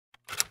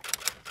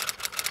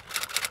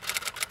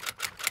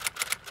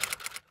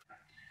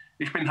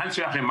Ich bin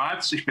Hans-Joachim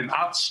Maaz, ich bin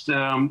Arzt,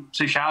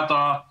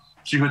 Psychiater,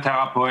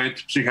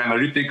 Psychotherapeut,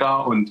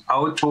 Psychoanalytiker und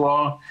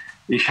Autor.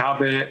 Ich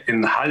habe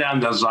in Halle an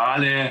der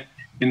Saale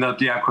in der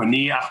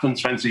Diakonie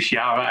 28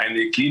 Jahre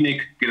eine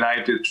Klinik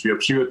geleitet für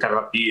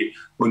Psychotherapie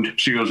und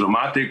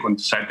Psychosomatik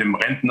und seit dem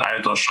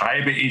Rentenalter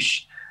schreibe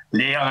ich,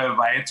 lehre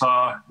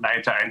weiter,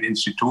 leite ein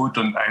Institut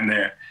und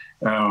eine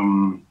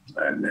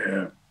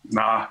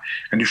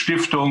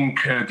Stiftung,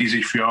 die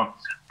sich für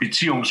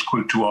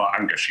Beziehungskultur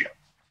engagiert.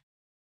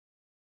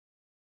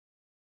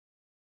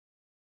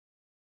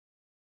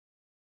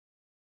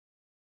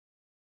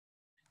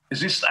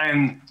 Es ist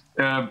ein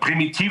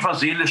primitiver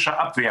seelischer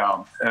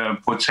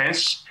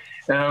Abwehrprozess,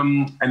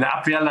 eine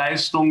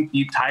Abwehrleistung,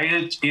 die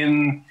teilt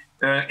in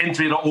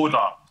entweder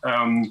oder,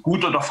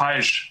 gut oder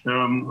falsch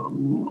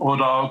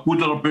oder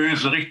gut oder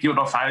böse, richtig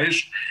oder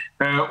falsch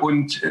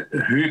und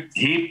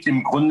hebt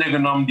im Grunde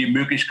genommen die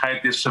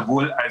Möglichkeit des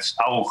sowohl als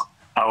auch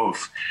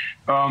auf.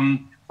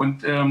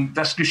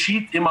 Das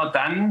geschieht immer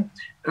dann,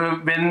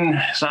 wenn,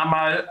 sagen wir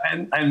mal,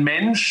 ein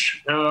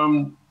Mensch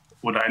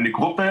oder eine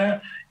Gruppe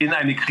in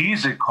eine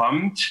Krise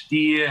kommt,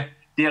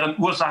 deren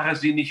Ursache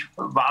sie nicht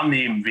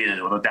wahrnehmen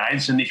will oder der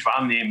Einzelne nicht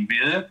wahrnehmen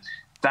will,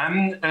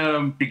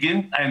 dann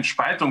beginnt ein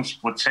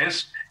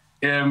Spaltungsprozess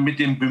mit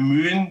dem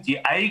Bemühen,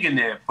 die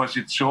eigene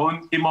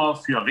Position immer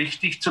für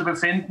richtig zu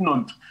befinden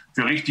und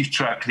für richtig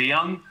zu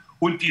erklären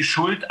und die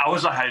Schuld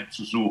außerhalb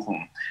zu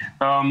suchen.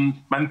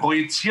 Man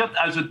projiziert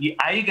also die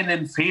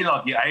eigenen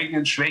Fehler, die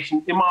eigenen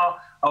Schwächen immer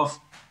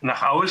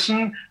nach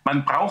außen.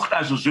 Man braucht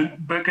also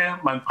Sündenböcke,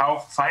 man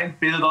braucht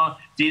Feindbilder,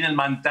 denen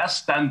man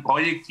das dann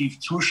projektiv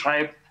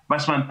zuschreibt,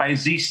 was man bei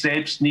sich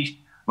selbst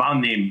nicht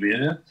wahrnehmen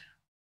will.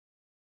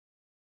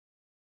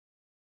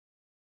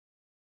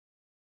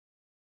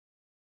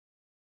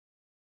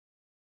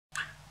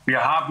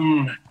 Wir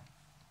haben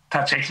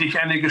tatsächlich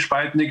eine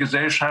gespaltene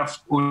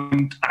Gesellschaft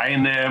und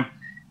eine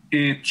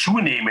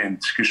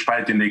zunehmend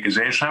gespaltene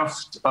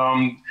Gesellschaft.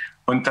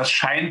 Und das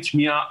scheint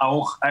mir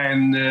auch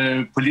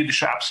eine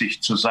politische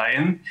Absicht zu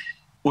sein.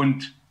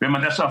 Und wenn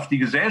man das auf die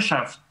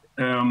Gesellschaft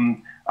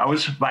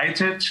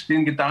ausweitet,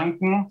 den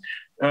Gedanken,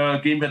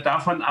 gehen wir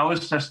davon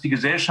aus, dass die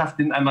Gesellschaft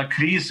in einer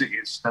Krise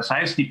ist. Das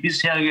heißt, die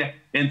bisherige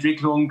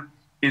Entwicklung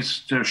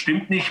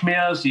stimmt nicht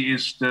mehr, sie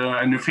ist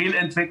eine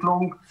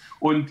Fehlentwicklung.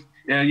 Und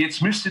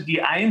jetzt müsste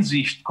die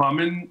Einsicht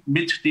kommen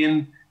mit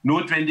den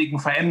notwendigen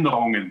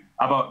Veränderungen.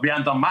 Aber wer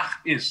an der Macht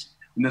ist,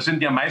 und das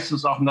sind ja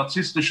meistens auch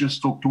narzisstische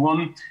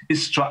Strukturen,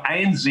 ist zur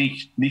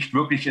Einsicht nicht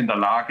wirklich in der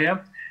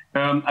Lage.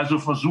 Also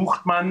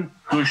versucht man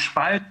durch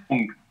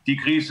Spaltung die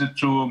Krise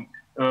zu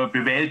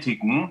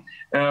bewältigen.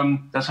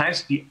 Das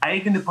heißt, die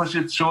eigene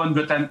Position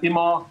wird dann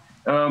immer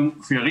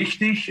für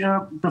richtig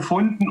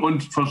befunden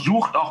und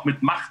versucht auch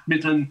mit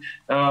Machtmitteln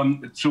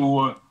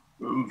zu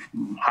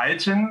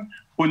halten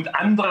und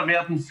andere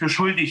werden für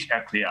schuldig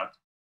erklärt.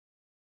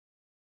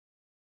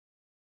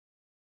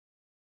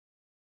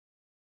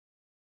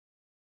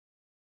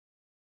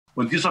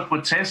 Und dieser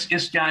Prozess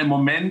ist ja im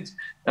Moment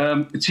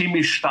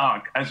ziemlich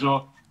stark.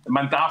 Also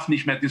man darf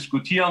nicht mehr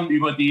diskutieren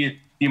über die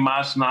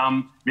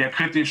Maßnahmen. Wer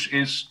kritisch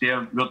ist,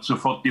 der wird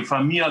sofort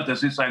diffamiert.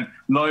 Das ist ein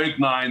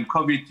Leugner, ein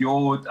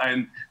Covidiot,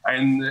 ein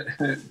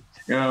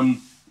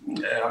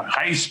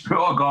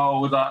Reichsbürger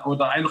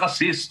oder ein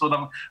Rassist.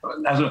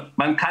 Also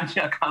man kann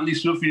ja gar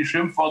nicht so viele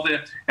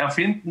Schimpfworte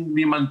erfinden,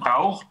 wie man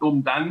braucht,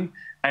 um dann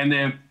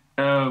eine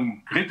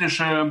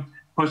kritische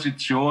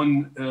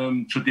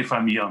Position zu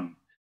diffamieren.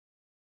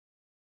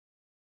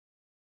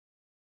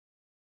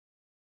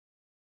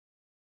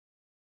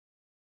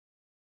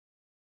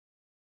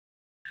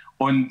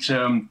 Und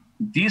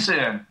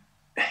diese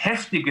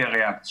heftige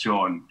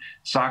Reaktion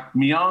sagt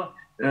mir,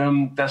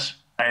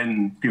 dass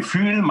ein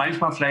Gefühl,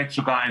 manchmal vielleicht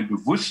sogar ein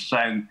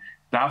Bewusstsein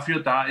dafür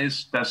da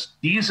ist, dass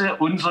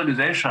unsere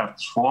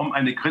Gesellschaftsform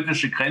eine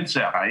kritische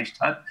Grenze erreicht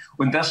hat.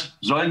 Und das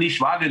soll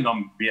nicht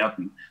wahrgenommen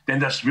werden.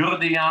 Denn das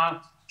würde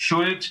ja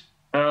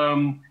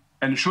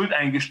ein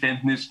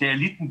Schuldeingeständnis der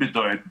Eliten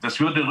bedeuten. Das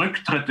würde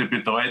Rücktritte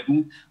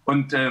bedeuten.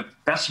 Und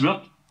das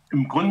wird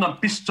im Grunde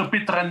bis zur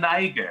bitteren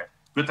Neige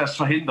wird das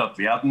verhindert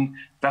werden.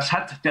 Das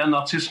hat der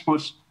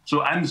Narzissmus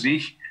so an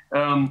sich.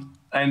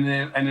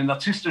 Eine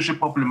narzisstische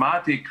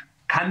Problematik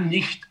kann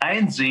nicht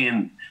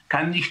einsehen,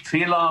 kann nicht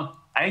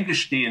Fehler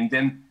eingestehen,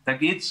 denn da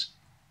geht es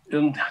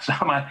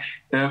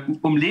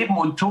um Leben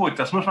und Tod.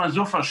 Das muss man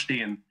so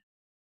verstehen.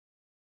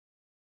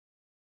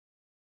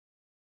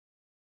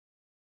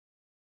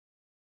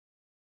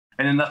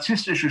 Eine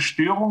narzisstische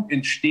Störung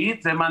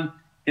entsteht, wenn man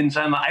in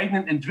seiner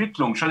eigenen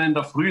Entwicklung, schon in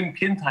der frühen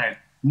Kindheit,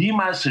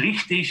 niemals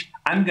richtig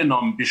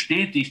angenommen,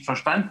 bestätigt,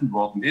 verstanden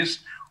worden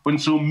ist und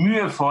so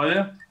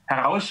mühevoll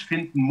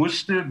herausfinden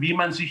musste, wie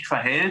man sich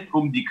verhält,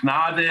 um die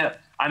Gnade,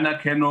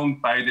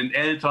 Anerkennung bei den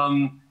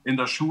Eltern, in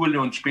der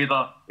Schule und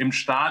später im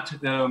Staat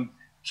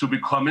zu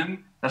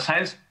bekommen. Das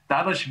heißt,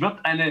 dadurch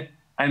wird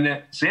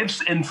eine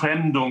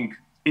Selbstentfremdung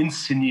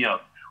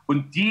inszeniert.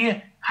 Und die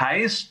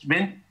heißt,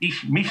 wenn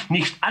ich mich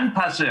nicht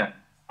anpasse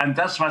an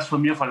das, was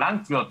von mir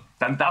verlangt wird,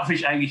 dann darf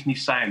ich eigentlich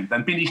nicht sein,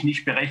 dann bin ich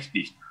nicht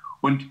berechtigt.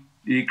 Und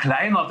je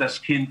kleiner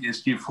das Kind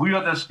ist, je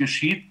früher das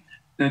geschieht,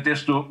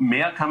 desto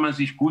mehr kann man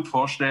sich gut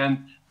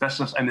vorstellen, dass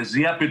das eine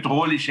sehr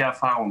bedrohliche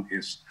Erfahrung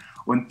ist.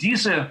 Und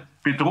diese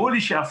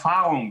bedrohliche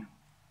Erfahrung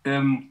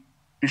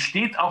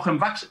besteht auch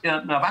im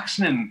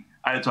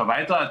Erwachsenenalter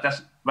weiter.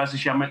 Das, was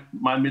ich ja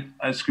mal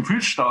als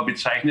Gefühlsstau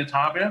bezeichnet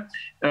habe,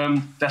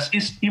 das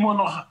ist immer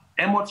noch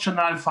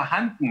emotional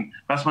vorhanden,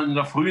 was man in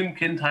der frühen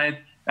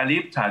Kindheit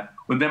erlebt hat.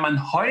 Und wenn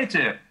man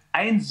heute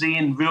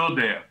einsehen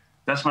würde,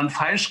 dass man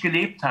falsch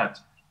gelebt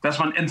hat, dass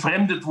man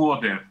entfremdet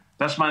wurde,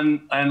 dass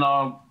man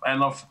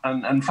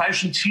einem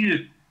falschen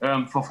Ziel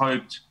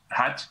verfolgt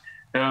hat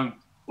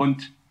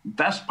und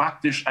das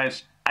praktisch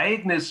als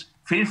eigenes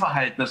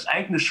Fehlverhalten, als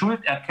eigene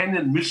Schuld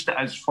erkennen müsste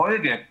als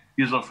Folge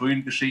dieser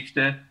frühen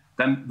Geschichte,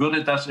 dann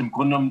würde das im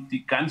Grunde genommen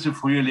die ganze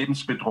frühe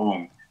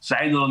Lebensbedrohung,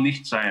 sein oder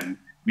nicht sein,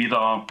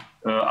 wieder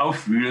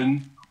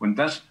aufwühlen. Und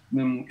das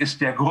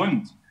ist der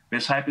Grund,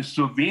 weshalb es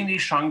so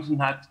wenig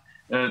Chancen hat,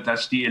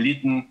 dass die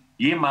Eliten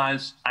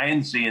jemals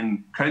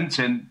einsehen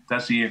könnten,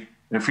 dass sie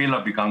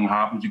Fehler begangen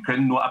haben. Sie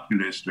können nur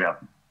abgelöst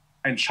werden.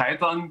 Ein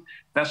Scheitern,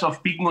 das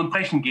auf Biegen und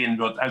Brechen gehen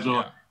wird.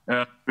 Also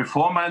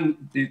bevor man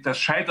das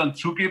Scheitern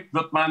zugibt,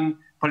 wird man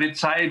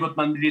Polizei, wird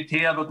man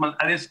Militär, wird man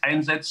alles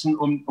einsetzen,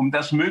 um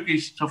das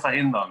möglichst zu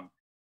verhindern.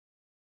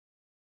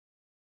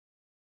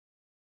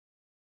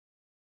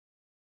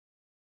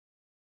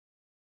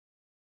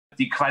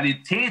 Die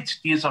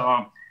Qualität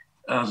dieser,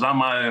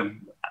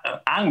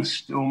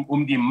 Angst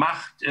um die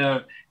Macht,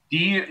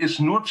 die ist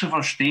nur zu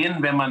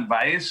verstehen, wenn man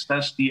weiß,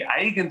 dass die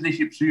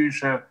eigentliche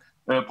psychische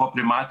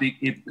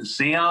Problematik eben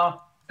sehr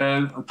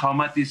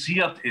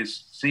traumatisiert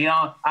ist,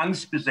 sehr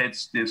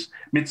angstbesetzt ist,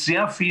 mit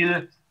sehr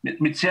viel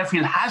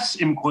Hass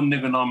im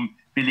Grunde genommen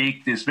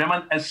belegt ist. Wenn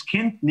man als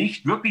Kind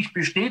nicht wirklich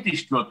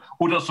bestätigt wird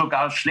oder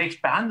sogar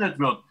schlecht behandelt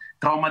wird,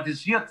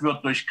 traumatisiert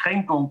wird durch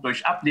Kränkung,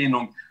 durch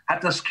Ablehnung,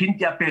 hat das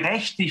Kind ja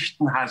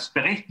berechtigten Hass,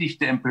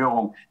 berechtigte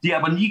Empörung, die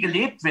aber nie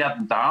gelebt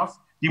werden darf,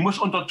 die muss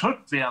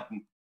unterdrückt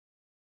werden.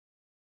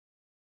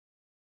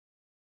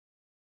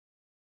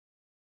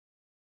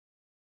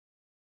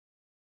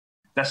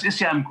 Das ist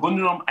ja im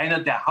Grunde genommen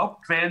eine der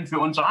Hauptquellen für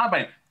unsere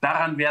Arbeit.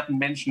 Daran werden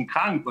Menschen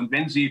krank. Und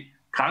wenn sie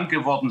krank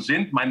geworden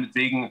sind,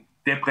 meinetwegen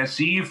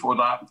depressiv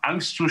oder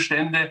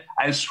Angstzustände,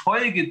 als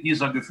Folge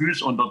dieser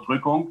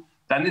Gefühlsunterdrückung,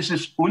 dann ist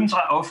es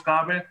unsere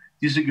Aufgabe,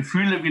 diese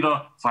Gefühle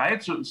wieder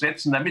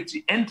freizusetzen, damit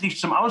sie endlich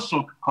zum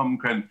Ausdruck kommen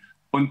können.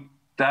 Und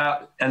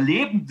da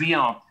erleben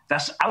wir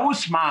das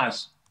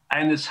Ausmaß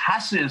eines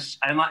Hasses,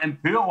 einer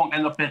Empörung,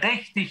 einer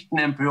berechtigten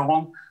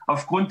Empörung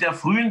aufgrund der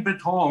frühen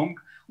Bedrohung.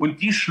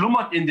 Und die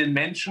schlummert in den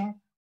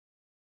Menschen.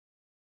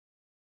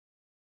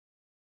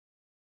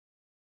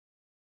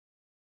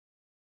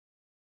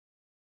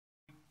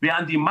 Wer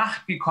an die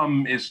Macht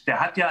gekommen ist, der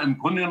hat ja im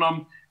Grunde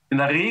genommen in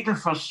der Regel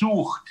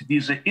versucht,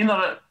 diese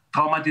innere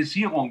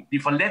Traumatisierung, die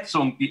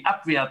Verletzung, die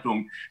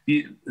Abwertung,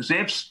 die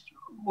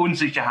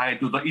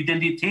Selbstunsicherheit oder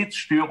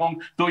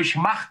Identitätsstörung durch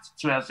Macht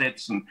zu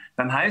ersetzen.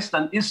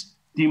 Dann ist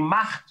die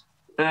Macht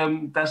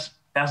das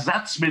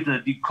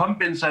Ersatzmittel, die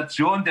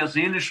Kompensation der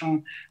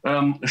seelischen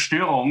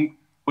Störung.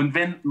 Und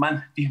wenn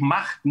man die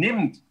Macht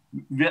nimmt,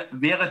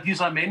 wäre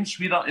dieser Mensch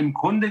wieder im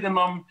Grunde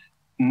genommen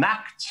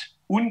nackt,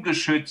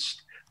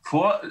 ungeschützt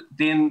vor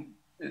dem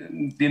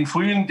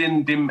Erleben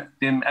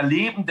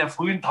der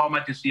frühen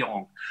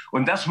Traumatisierung.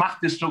 Und das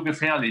macht es so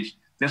gefährlich.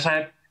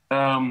 Deshalb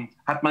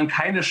hat man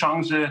keine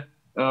Chance,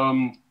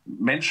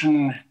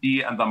 Menschen,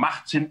 die an der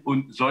Macht sind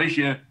und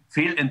solche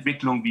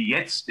Fehlentwicklungen wie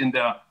jetzt in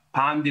der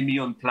Pandemie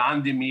und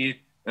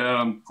Plandemie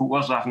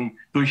verursachen,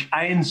 durch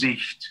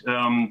Einsicht,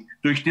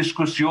 durch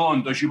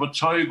Diskussion, durch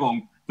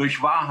Überzeugung,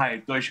 durch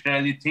Wahrheit, durch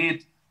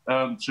Realität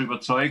zu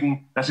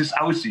überzeugen, das ist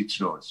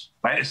aussichtslos.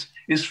 Weil es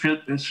ist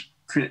für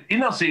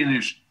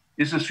innerseelisch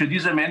ist es für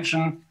diese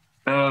Menschen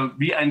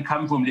wie ein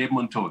Kampf um Leben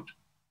und Tod.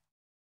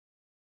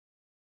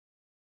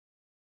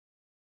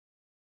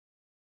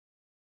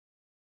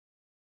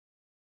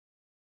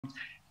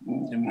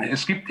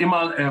 Es gibt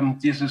immer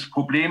dieses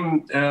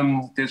Problem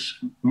des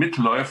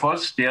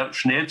Mitläufers, der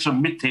schnell zum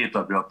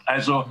Mittäter wird.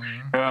 Also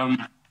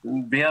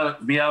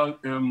wer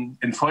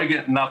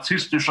infolge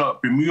narzisstischer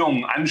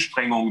Bemühungen,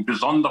 Anstrengungen,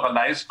 besonderer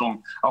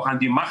Leistungen auch an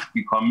die Macht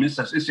gekommen ist,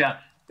 das ist ja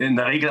in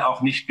der Regel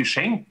auch nicht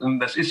geschenkt. Und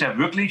das ist ja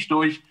wirklich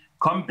durch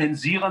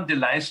kompensierende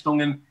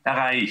Leistungen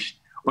erreicht.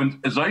 Und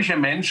solche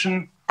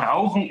Menschen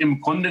brauchen im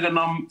Grunde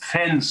genommen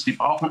Fans, sie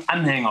brauchen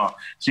Anhänger,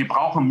 sie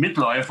brauchen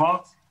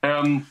Mitläufer,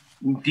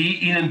 die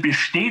ihnen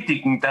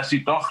bestätigen, dass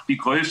sie doch die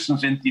Größten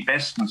sind, die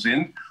Besten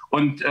sind.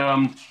 Und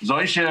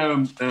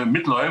solche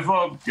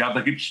Mitläufer, ja,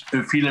 da gibt es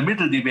viele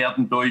Mittel, die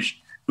werden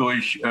durch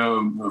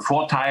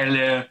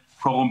Vorteile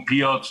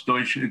korrumpiert,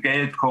 durch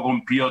Geld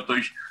korrumpiert,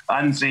 durch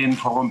Ansehen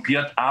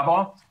korrumpiert.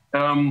 Aber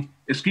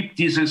es gibt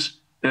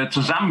dieses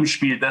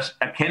Zusammenspiel, das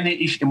erkenne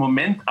ich im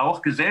Moment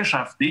auch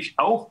gesellschaftlich,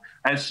 auch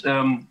als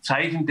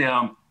Zeichen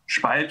der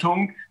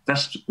Spaltung,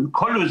 das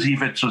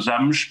kollusive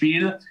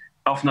Zusammenspiel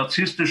auf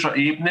narzisstischer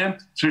Ebene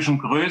zwischen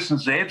Größen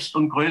selbst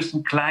und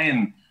Größen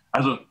klein.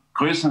 Also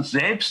Größen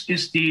selbst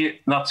ist die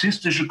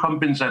narzisstische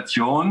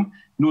Kompensation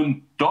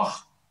nun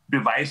doch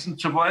beweisen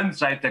zu wollen,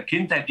 seit der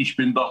Kindheit, ich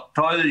bin doch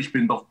toll, ich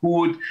bin doch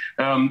gut,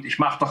 ich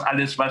mache doch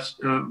alles,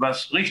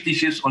 was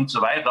richtig ist und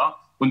so weiter.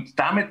 Und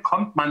damit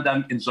kommt man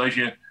dann in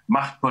solche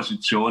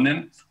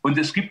Machtpositionen. Und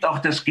es gibt auch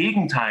das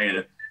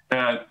Gegenteil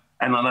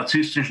einer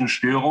narzisstischen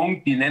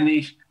Störung, die nenne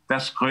ich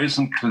das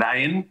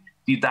Größenklein,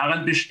 die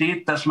darin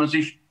besteht, dass man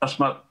sich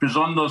erstmal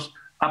besonders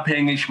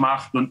abhängig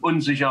macht und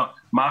unsicher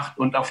macht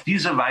und auf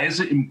diese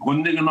Weise im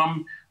Grunde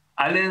genommen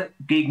alle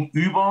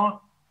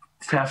gegenüber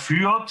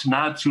verführt,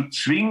 nahezu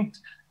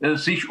zwingt,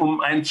 sich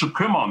um einen zu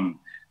kümmern.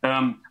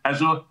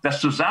 Also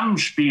das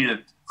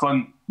Zusammenspiel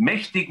von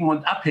Mächtigen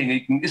und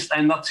Abhängigen ist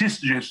ein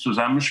narzisstisches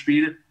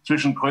Zusammenspiel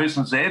zwischen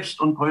Größen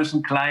selbst und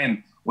Größen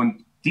klein.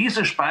 Und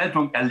diese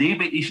Spaltung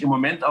erlebe ich im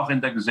Moment auch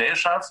in der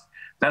Gesellschaft,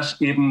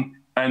 dass eben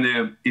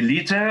eine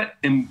Elite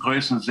im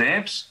Größen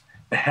selbst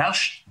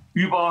herrscht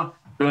über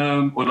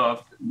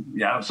oder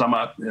ja, sag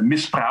mal,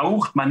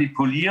 missbraucht,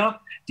 manipuliert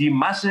die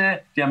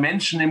Masse der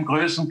Menschen im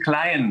Größen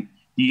klein,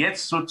 die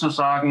jetzt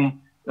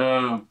sozusagen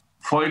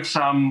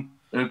folgsam,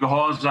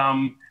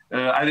 gehorsam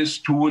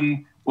alles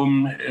tun,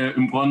 um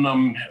im Grunde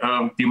genommen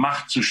die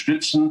Macht zu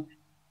stützen,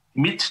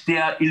 mit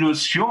der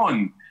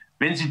Illusion,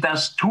 wenn sie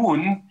das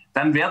tun,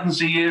 dann werden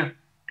sie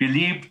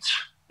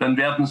geliebt, dann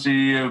werden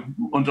sie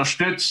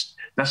unterstützt.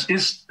 Das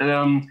ist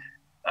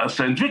aus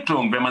der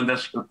Entwicklung, wenn man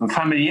das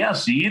familiär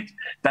sieht,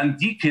 dann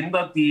die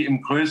Kinder, die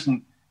im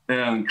Größen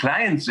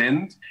klein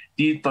sind,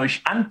 die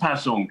durch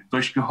Anpassung,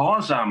 durch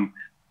Gehorsam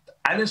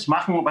alles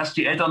machen, was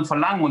die Eltern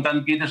verlangen, und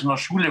dann geht es in der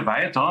Schule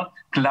weiter,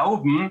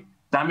 glauben,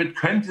 damit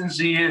könnten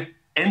sie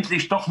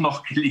endlich doch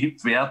noch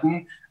geliebt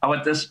werden. Aber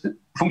das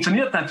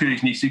funktioniert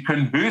natürlich nicht. Sie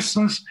können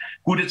höchstens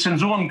gute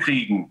Zensuren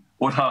kriegen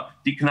oder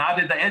die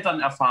Gnade der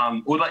Eltern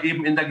erfahren oder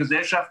eben in der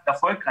Gesellschaft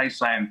erfolgreich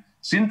sein,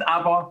 sind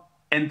aber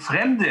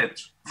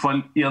entfremdet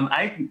von ihren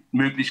eigenen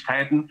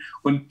Möglichkeiten.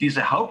 Und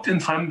diese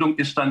Hauptentfremdung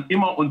ist dann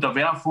immer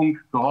Unterwerfung,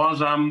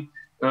 Gehorsam,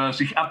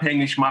 sich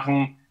abhängig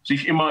machen,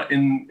 sich immer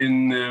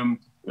in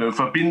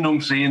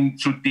Verbindung sehen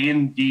zu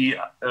denen, die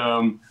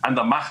an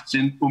der Macht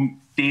sind,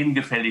 um denen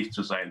gefällig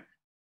zu sein.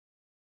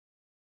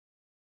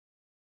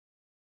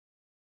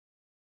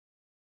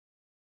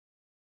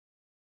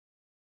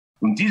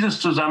 Und dieses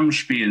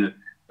Zusammenspiel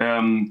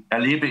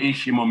erlebe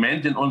ich im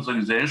Moment in unserer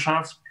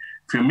Gesellschaft.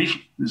 Für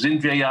mich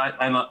sind wir ja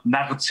einer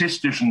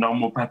narzisstischen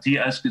Normopathie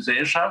als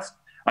Gesellschaft,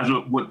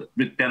 also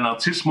mit der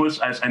Narzissmus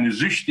als eine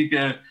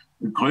süchtige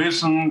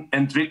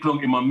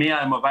Größenentwicklung immer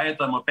mehr, immer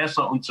weiter, immer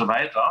besser und so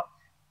weiter,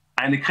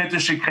 eine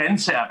kritische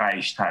Grenze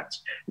erreicht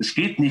hat. Es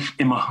geht nicht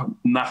immer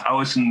nach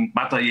außen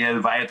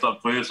materiell weiter,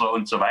 größer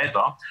und so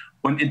weiter.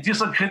 Und in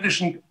dieser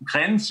kritischen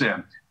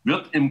Grenze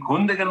wird im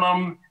Grunde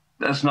genommen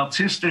die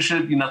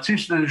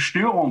narzisstische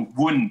Störung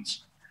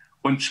wund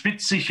und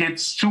spitzt sich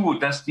jetzt zu,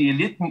 dass die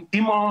Eliten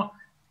immer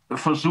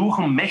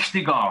versuchen,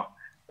 mächtiger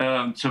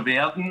zu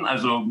werden,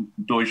 also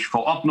durch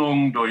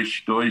Verordnung,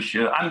 durch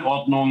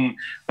Anordnung,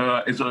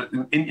 also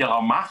in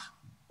ihrer Macht,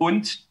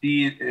 und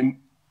die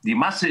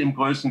Masse im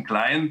Größten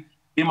Klein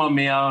immer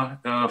mehr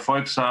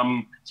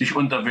folgsam sich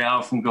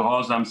unterwerfen,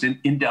 gehorsam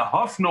sind, in der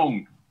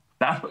Hoffnung,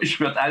 dadurch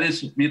wird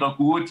alles wieder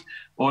gut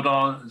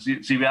oder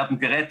sie werden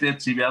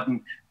gerettet, sie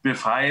werden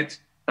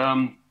befreit.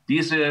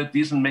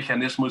 Diesen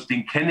Mechanismus,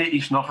 den kenne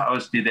ich noch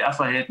aus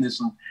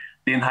DDR-Verhältnissen,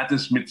 den hat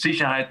es mit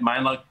Sicherheit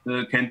meiner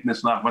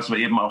Kenntnis nach, was wir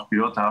eben auch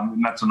gehört haben, im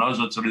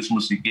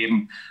Nationalsozialismus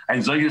gegeben.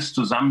 Ein solches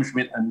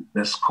Zusammenspiel,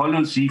 das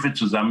kollusive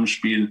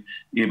Zusammenspiel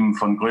eben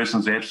von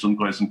Größen selbst und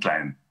Größen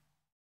klein.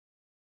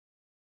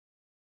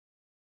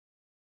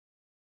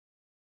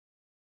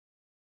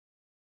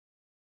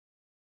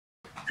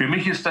 Für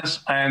mich ist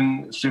das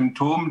ein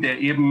Symptom der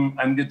eben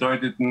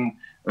angedeuteten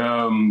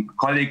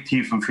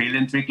kollektiven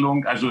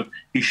Fehlentwicklung. Also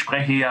ich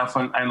spreche ja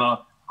von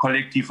einer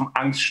kollektiven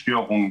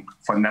Angststörung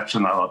von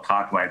nationaler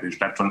Tragweite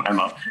statt von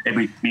einer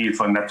Epidemie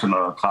von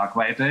nationaler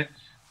Tragweite.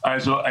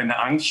 Also eine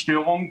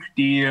Angststörung,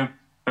 die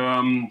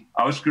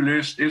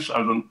ausgelöst ist,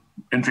 also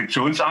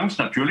Infektionsangst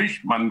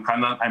natürlich, man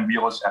kann an einem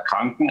Virus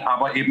erkranken,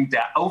 aber eben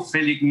der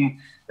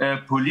auffälligen,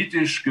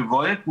 politisch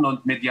gewollten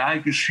und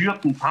medial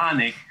geschürten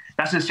Panik.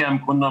 Das ist ja im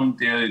Grunde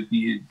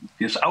genommen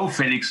das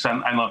Auffälligste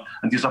an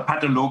dieser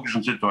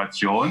pathologischen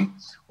Situation.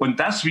 Und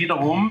das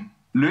wiederum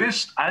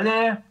löst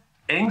alle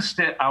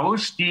Ängste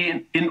aus,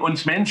 die in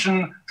uns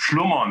Menschen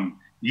schlummern.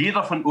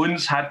 Jeder von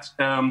uns hat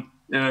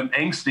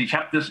Ängste. Ich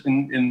habe das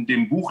in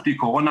dem Buch Die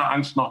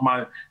Corona-Angst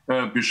nochmal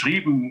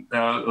beschrieben.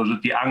 Also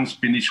die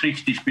Angst, bin ich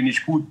richtig, bin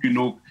ich gut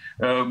genug,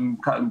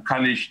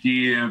 kann ich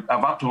die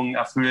Erwartungen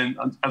erfüllen.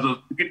 Also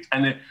es gibt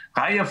eine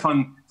Reihe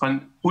von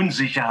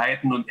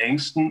Unsicherheiten und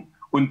Ängsten.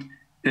 Und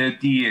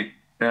die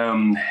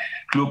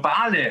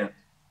globale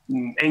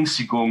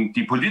Ängstigung,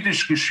 die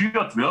politisch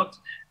geschürt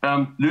wird,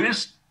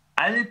 löst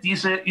alle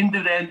diese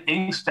individuellen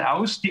Ängste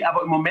aus, die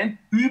aber im Moment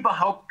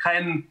überhaupt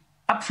keinen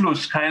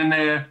Abfluss,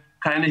 keine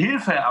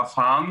Hilfe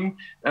erfahren.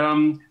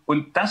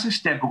 Und das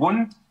ist der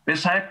Grund,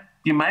 weshalb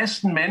die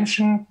meisten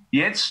Menschen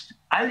jetzt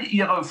all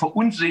ihre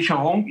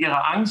Verunsicherung,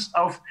 ihre Angst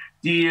auf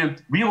die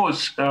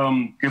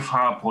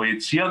Virusgefahr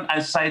projizieren,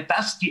 als sei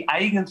das die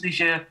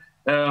eigentliche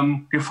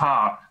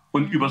Gefahr.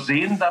 und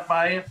übersehen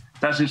dabei,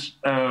 dass es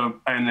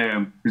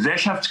eine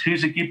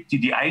Gesellschaftskrise gibt, die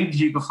die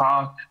eigentliche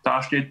Gefahr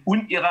darstellt,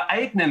 und ihre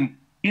eigenen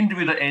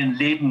individuellen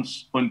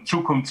Lebens- und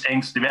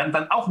Zukunftsängste werden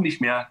dann auch nicht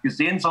mehr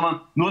gesehen,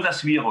 sondern nur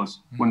das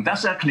Virus. Und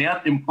das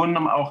erklärt im Grunde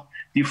genommen auch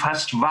die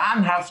fast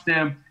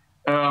wahnhafte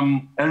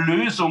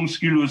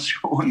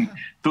Erlösungsillusion,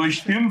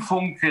 durch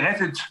Impfung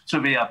gerettet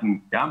zu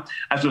werden. Ja?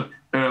 Also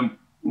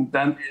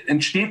dann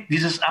entsteht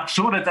dieses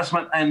Absurde, dass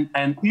man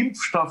einen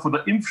Impfstoff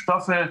oder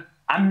Impfstoffe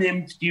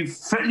annimmt, die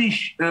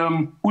völlig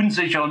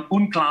unsicher und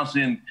unklar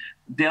sind,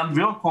 deren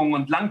Wirkung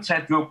und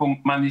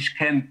Langzeitwirkung man nicht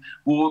kennt,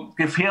 wo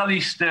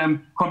gefährlichste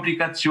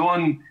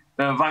Komplikationen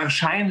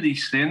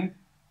wahrscheinlich sind.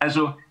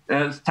 Also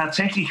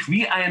tatsächlich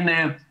wie ein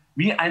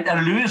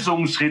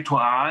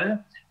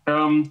Erlösungsritual.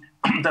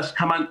 Das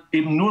kann man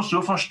eben nur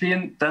so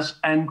verstehen,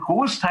 dass ein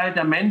Großteil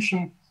der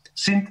Menschen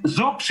sind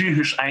so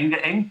psychisch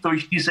eingeengt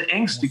durch diese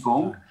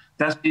Ängstigung,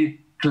 dass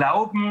sie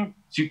glauben,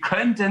 sie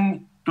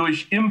könnten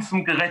durch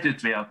Impfen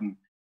gerettet werden.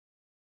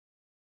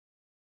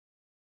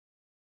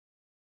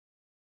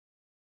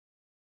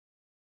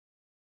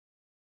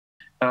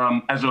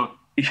 Also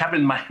ich habe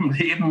in meinem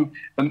Leben,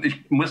 und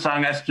ich muss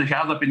sagen, als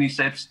Psychiater bin ich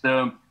selbst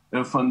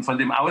von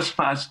dem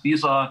Ausmaß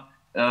dieser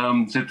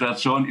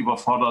Situation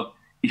überfordert.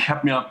 Ich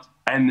habe mir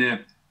eine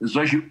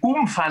solche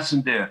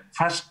umfassende,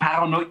 fast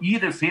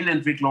paranoide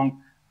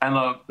Fehlentwicklung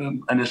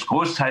eines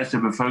Großteils der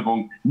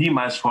Bevölkerung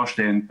niemals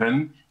vorstellen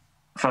können.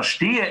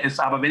 Verstehe es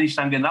aber, wenn ich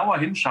dann genauer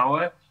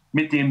hinschaue,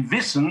 mit dem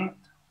Wissen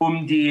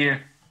um die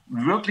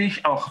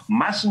wirklich auch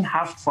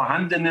massenhaft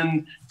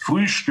vorhandenen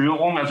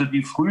Frühstörungen, also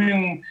die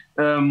frühen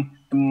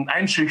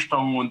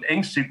Einschüchterungen und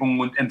Ängstigungen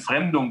und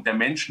Entfremdung der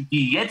Menschen,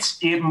 die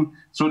jetzt eben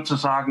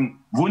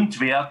sozusagen wund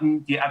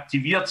werden, die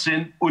aktiviert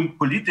sind und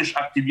politisch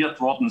aktiviert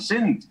worden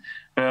sind.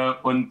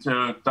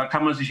 Da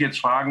kann man sich jetzt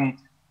fragen,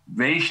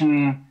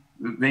 welchen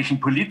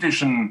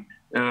politischen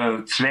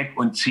Zweck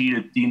und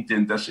Ziel dient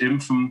denn das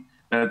Impfen,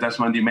 dass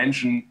man die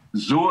Menschen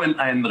so in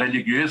einen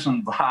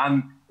religiösen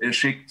Wahn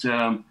schickt,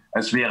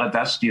 als wäre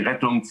das die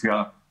Rettung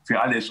für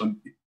alles. Und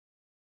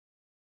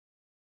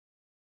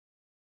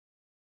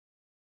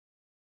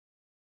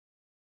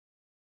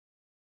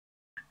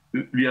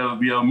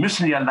wir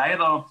müssen ja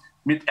leider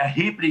mit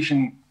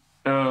erheblichen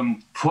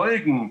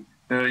Folgen,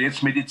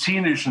 jetzt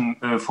medizinischen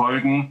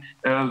Folgen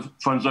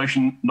von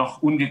solchen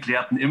noch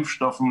ungeklärten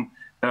Impfstoffen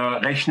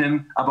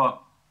rechnen.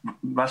 Aber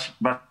was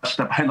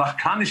dabei noch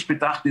gar nicht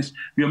bedacht ist,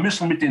 wir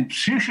müssen mit den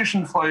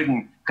psychischen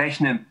Folgen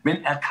rechnen,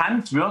 wenn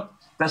erkannt wird,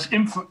 dass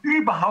Impfen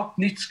überhaupt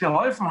nichts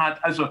geholfen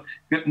hat, also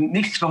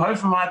nichts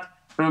geholfen hat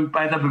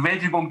bei der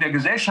Bewältigung der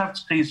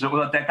Gesellschaftskrise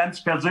oder der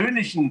ganz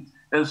persönlichen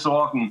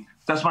Sorgen,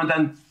 dass man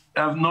dann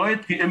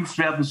erneut geimpft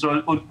werden soll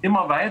und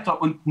immer weiter,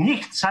 und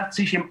nichts hat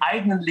sich im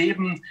eigenen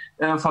Leben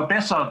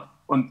verbessert.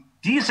 Und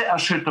diese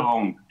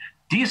Erschütterung,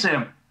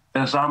 diese,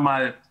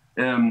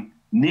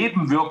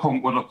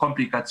 Nebenwirkungen oder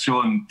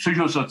Komplikationen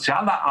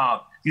psychosozialer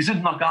Art, die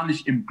sind noch gar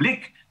nicht im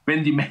Blick,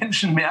 wenn die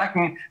Menschen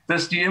merken,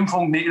 dass die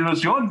Impfung eine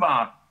Illusion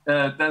war,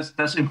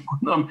 dass im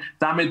Grunde genommen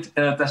damit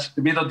dass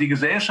weder die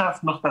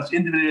Gesellschaft noch das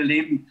individuelle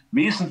Leben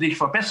wesentlich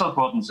verbessert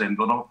worden sind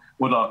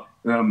oder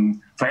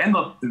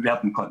verändert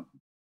werden konnten.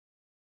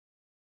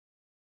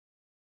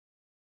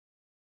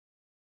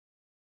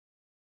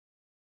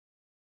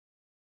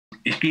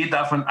 Ich gehe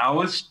davon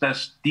aus,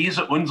 dass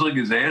unsere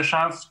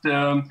Gesellschaft,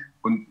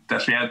 und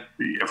das wäre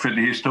für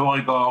die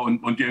Historiker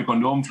und die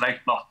Ökonomen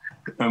vielleicht noch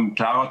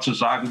klarer zu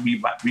sagen,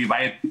 wie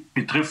weit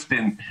betrifft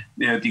denn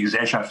die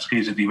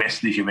Gesellschaftskrise die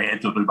westliche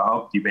Welt oder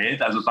überhaupt die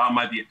Welt, also sagen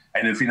wir mal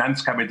eine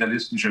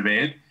finanzkapitalistische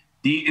Welt,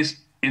 die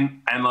ist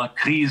in einer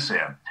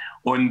Krise.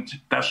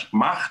 Und das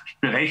macht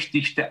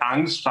berechtigte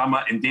Angst, sagen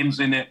wir in dem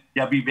Sinne,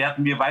 ja, wie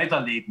werden wir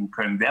weiterleben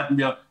können? Werden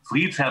wir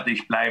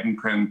friedfertig bleiben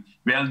können?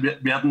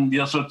 Werden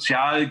wir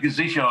sozial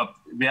gesichert?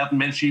 Werden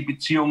menschliche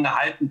Beziehungen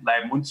erhalten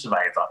bleiben und so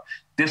weiter?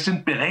 Das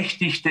sind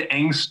berechtigte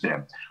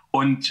Ängste.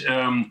 Und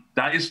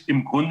da ist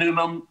im Grunde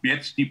genommen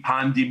jetzt die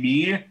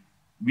Pandemie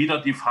wieder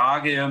die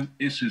Frage,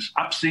 ist es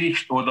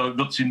Absicht oder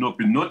wird sie nur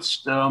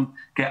benutzt,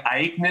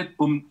 geeignet,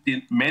 um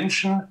den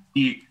Menschen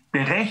die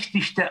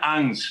berechtigte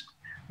Angst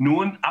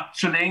nun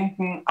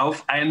abzulenken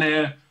auf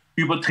eine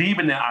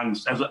übertriebene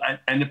Angst, also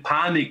eine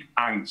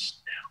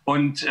Panikangst.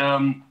 Und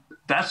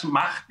das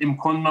macht im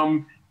Grunde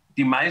genommen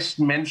die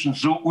meisten Menschen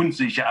so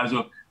unsicher.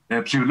 Also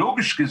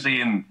psychologisch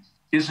gesehen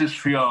ist es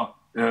für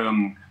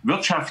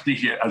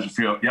wirtschaftliche, also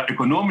für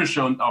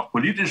ökonomische und auch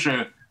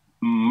politische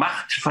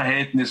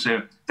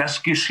Machtverhältnisse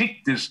das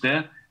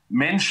Geschickteste,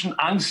 Menschen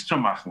Angst zu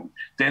machen.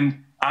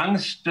 Denn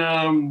Angst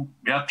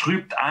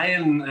trübt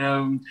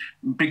ein,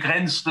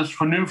 begrenzt das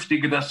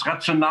Vernünftige, das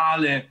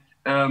Rationale.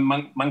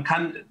 Man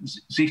kann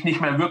sich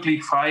nicht mehr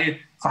wirklich frei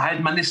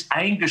verhalten. Man ist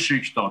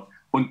eingeschüchtert.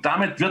 Und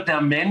damit wird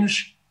der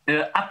Mensch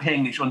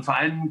abhängig und vor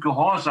allem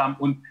gehorsam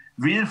und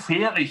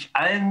willfährig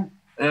allen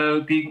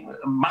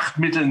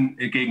Machtmitteln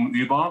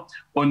gegenüber.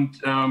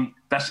 Und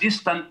das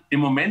ist dann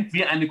im Moment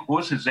wie eine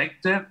große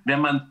Sekte,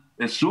 wenn man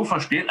es so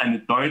versteht, eine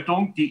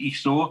Deutung, die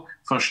ich so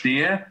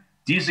verstehe.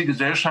 Diese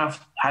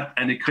Gesellschaft hat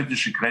eine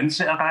kritische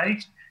Grenze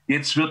erreicht.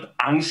 Jetzt wird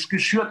Angst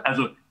geschürt,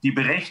 also die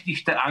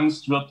berechtigte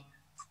Angst wird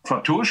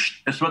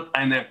vertuscht. Es wird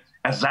eine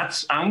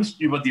Ersatzangst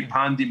über die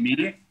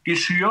Pandemie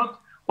geschürt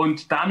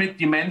und damit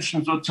die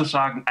Menschen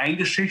sozusagen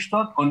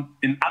eingeschüchtert und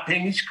in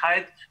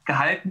Abhängigkeit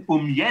gehalten,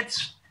 um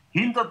jetzt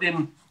hinter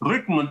dem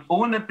Rücken und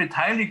ohne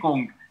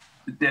Beteiligung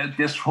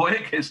des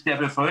Volkes, der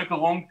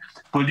Bevölkerung,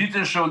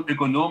 politische und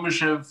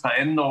ökonomische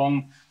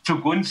Veränderungen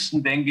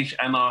zugunsten, denke ich,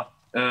 einer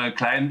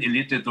kleinen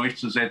Elite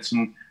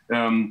durchzusetzen.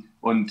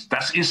 Und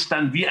das ist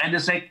dann wie eine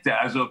Sekte.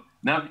 Also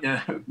als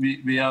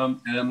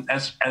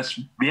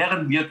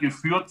wären wir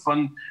geführt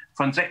von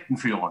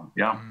Sektenführern.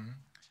 Ja.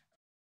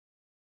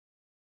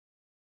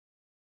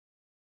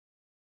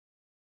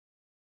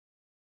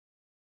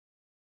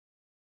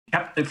 Ich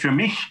habe für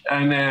mich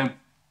eine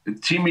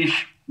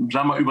ziemlich,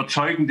 sagen wir,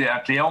 überzeugende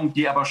Erklärung,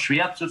 die aber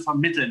schwer zu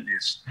vermitteln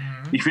ist.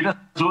 Ich will das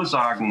so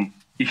sagen.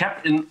 Ich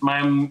habe in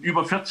meinem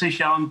über 40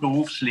 Jahren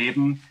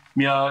Berufsleben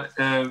war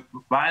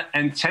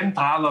ein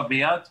zentraler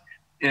Wert,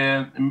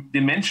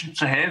 den Menschen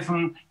zu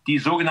helfen, die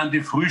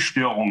sogenannte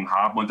Frühstörung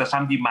haben. Und das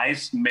haben die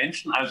meisten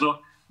Menschen, also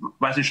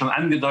was ich schon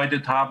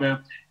angedeutet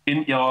habe,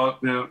 in ihrer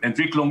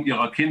Entwicklung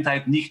ihrer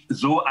Kindheit nicht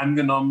so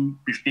angenommen,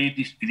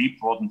 bestätigt,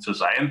 geliebt worden zu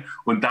sein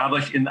und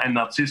dadurch in ein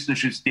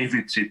narzisstisches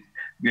Defizit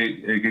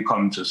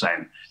gekommen zu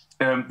sein.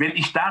 Wenn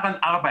ich daran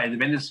arbeite,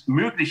 wenn es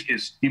möglich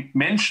ist, die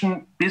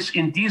Menschen bis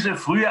in diese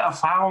frühe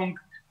Erfahrung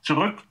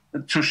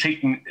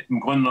zurückzuschicken, im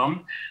Grunde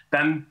genommen,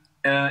 dann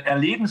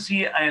erleben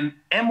sie einen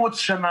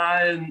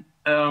emotionalen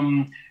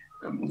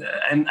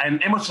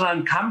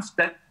Kampf,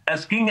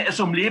 als ginge es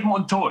um Leben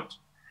und Tod.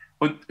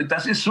 Und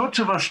das ist so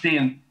zu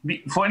verstehen,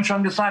 wie vorhin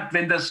schon gesagt,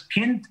 wenn das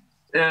Kind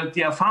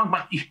die Erfahrung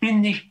macht, ich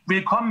bin nicht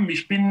willkommen,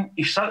 ich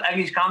soll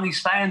eigentlich gar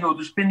nicht sein oder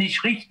ich bin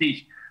nicht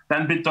richtig,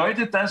 dann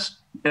bedeutet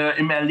das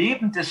im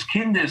Erleben des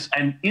Kindes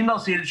einen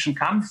innerseelischen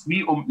Kampf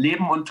wie um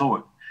Leben und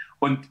Tod.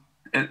 Und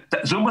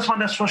so muss man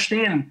das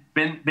verstehen.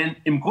 Wenn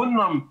im Grunde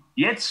genommen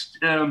jetzt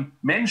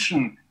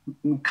Menschen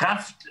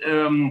Kraft,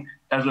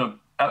 also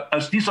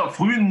aus dieser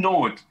frühen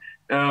Not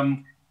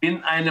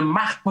in eine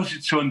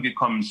Machtposition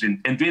gekommen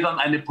sind, entweder in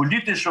eine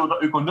politische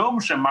oder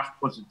ökonomische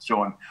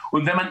Machtposition,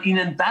 und wenn man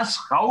ihnen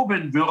das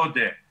rauben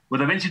würde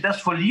oder wenn sie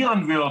das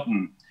verlieren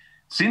würden,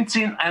 sind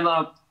sie in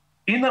einer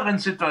inneren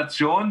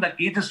Situation, da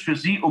geht es für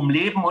sie um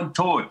Leben und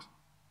Tod.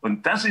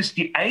 Und das ist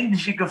die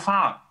eigentliche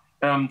Gefahr.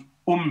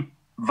 Um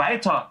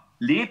weiter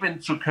leben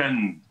zu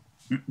können,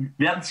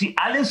 werden sie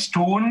alles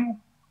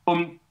tun,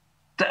 um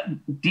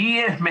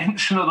die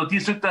Menschen oder die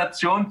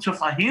Situation zu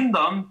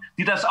verhindern,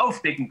 die das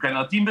aufdecken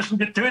können. Die müssen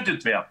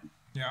getötet werden.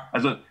 Ja.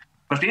 Also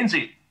verstehen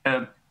Sie,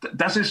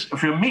 das ist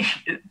für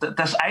mich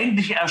das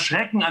eigentliche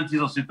Erschrecken an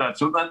dieser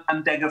Situation,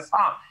 an der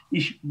Gefahr.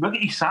 Ich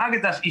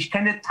sage das, ich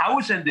kenne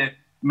tausende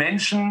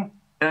Menschen,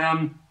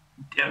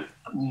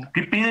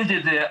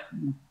 gebildete,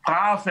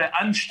 brave,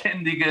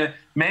 anständige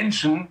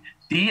Menschen,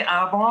 die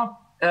aber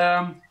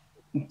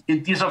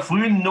in dieser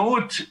frühen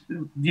Not,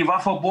 die war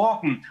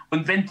verborgen.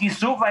 Und wenn die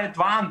so weit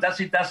waren, dass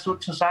sie das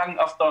sozusagen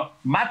auf der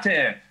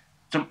Matte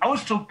zum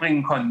Ausdruck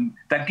bringen konnten,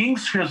 da ging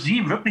es für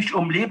sie wirklich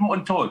um Leben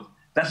und Tod.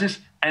 Das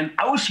ist ein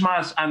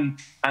Ausmaß an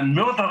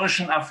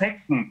mörderischen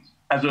Affekten.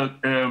 Also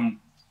da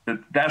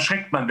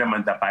erschreckt man, wenn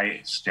man dabei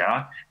ist.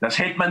 Ja? Das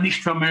hält man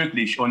nicht für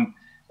möglich. Und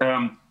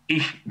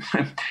ich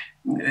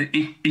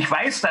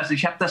weiß das,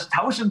 ich habe das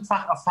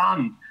tausendfach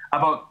erfahren.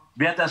 Aber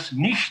wer das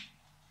nicht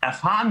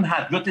erfahren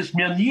hat, wird es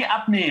mir nie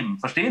abnehmen.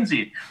 Verstehen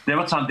Sie? Der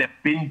wird sagen, der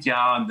spinnt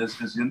ja und das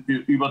ist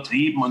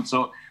übertrieben und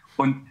so.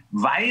 Und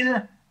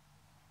weil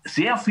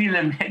sehr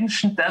viele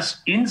Menschen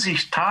das in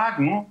sich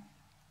tragen,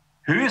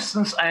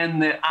 höchstens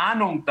eine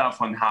Ahnung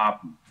davon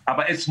haben,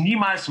 aber es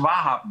niemals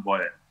wahrhaben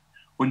wollen.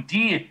 Und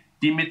die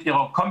mit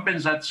ihrer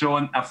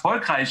Kompensation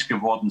erfolgreich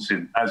geworden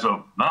sind,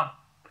 also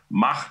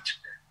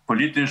Macht,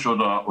 politisch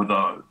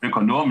oder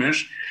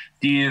ökonomisch,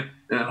 die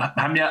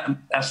haben ja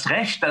erst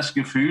recht das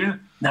Gefühl,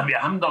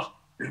 wir haben doch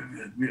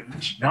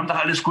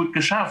alles gut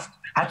geschafft.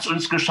 Hat es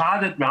uns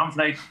geschadet? Wir haben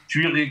vielleicht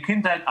schwierige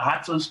Kindheit,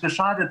 hat es uns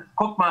geschadet?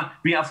 Guck mal,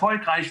 wie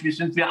erfolgreich, wie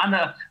sind wir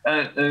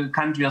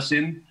anerkannt wir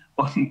sind.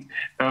 Und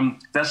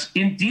dass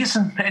in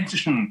diesen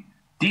Menschen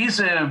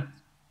diese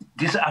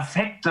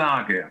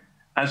Affektlage,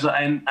 also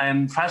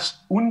ein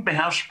fast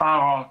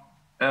unbeherrschbarer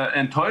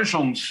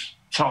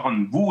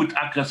Enttäuschungszorn, Wut,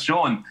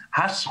 Aggression,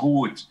 Hass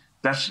ruht,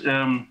 das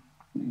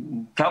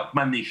glaubt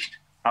man nicht.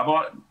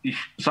 Aber ich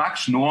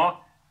sag's nur,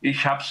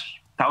 ich habe es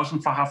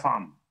tausendfach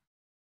erfahren.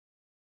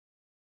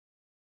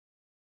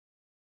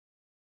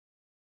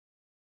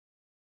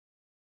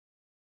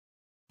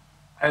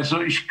 Also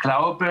ich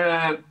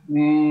glaube,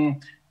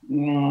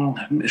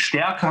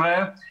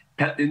 Stärkere,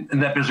 in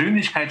der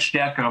Persönlichkeit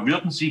Stärkere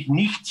würden sich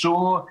nicht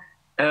so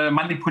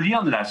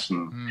manipulieren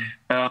lassen.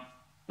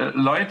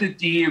 Leute,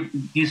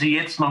 die Sie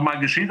jetzt nochmal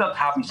geschildert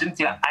haben, sind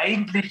ja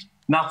eigentlich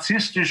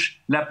narzisstisch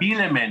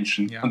labile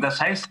Menschen. Ja. Und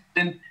das heißt,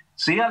 sind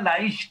sehr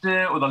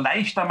leichte oder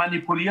leichter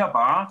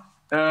manipulierbar.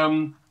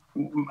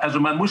 Also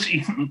man muss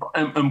ihnen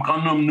im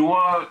Grunde genommen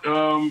nur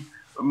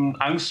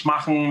Angst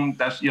machen,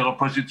 dass ihre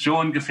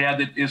Position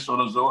gefährdet ist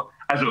oder so.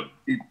 Also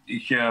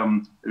ich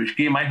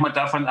gehe manchmal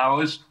davon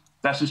aus,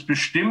 dass es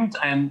bestimmt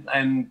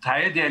einen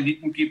Teil der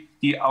Eliten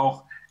gibt, die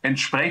auch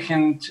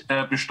entsprechend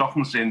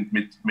bestochen sind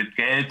mit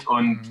Geld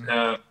und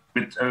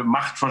mit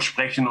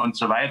Machtversprechen und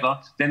so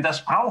weiter. Denn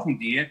das brauchen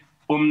die,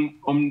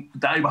 um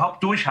da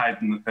überhaupt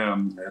durchhalten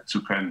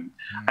zu können.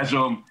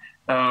 Also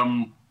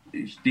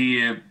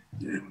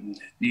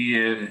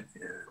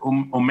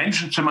um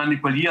Menschen zu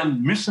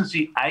manipulieren, müssen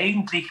sie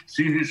eigentlich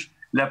psychisch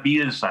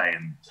labil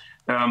sein.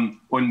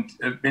 Und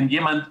wenn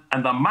jemand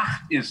an der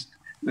Macht ist,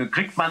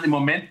 kriegt man im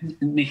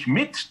Moment nicht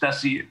mit,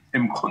 dass sie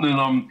im Grunde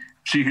genommen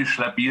psychisch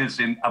labil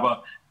sind.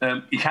 Aber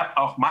ich habe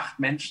auch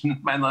Machtmenschen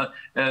in meiner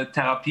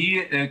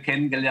Therapie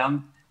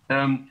kennengelernt.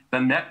 Dann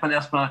merkt man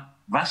erstmal,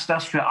 was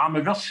das für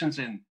arme Würstchen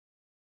sind.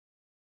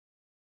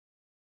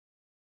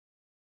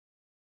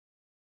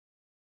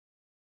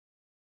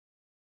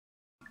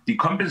 Die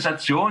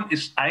Kompensation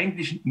ist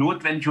eigentlich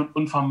notwendig und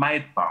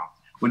unvermeidbar.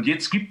 Und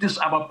jetzt gibt es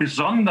aber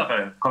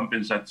besondere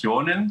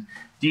Kompensationen,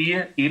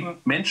 die eben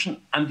Menschen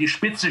an die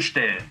Spitze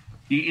stellen,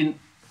 die ihnen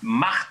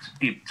Macht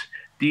gibt,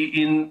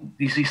 die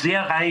sich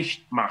sehr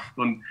reich macht.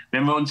 Und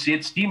wenn wir uns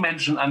jetzt die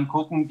Menschen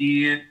angucken,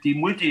 die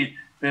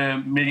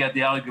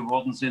Multimilliardäre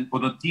geworden sind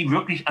oder die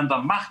wirklich an der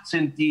Macht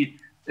sind, die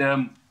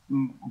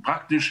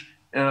praktisch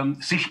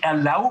sich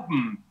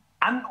erlauben,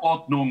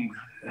 Anordnung,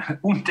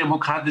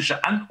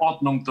 undemokratische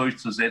Anordnung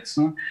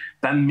durchzusetzen,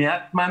 dann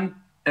merkt man,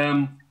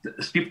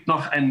 es gibt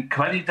noch einen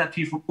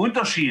qualitativen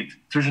Unterschied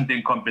zwischen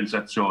den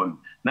Kompensationen.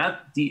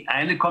 Die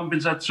eine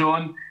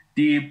Kompensation,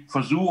 die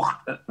versucht,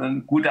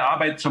 gute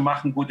Arbeit zu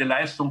machen, gute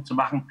Leistung zu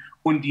machen,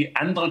 und die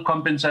andere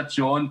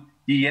Kompensation,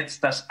 die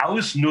jetzt das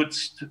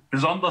ausnutzt,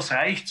 besonders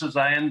reich zu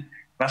sein.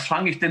 Was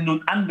fange ich denn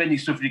nun an, wenn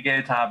ich so viel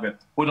Geld habe?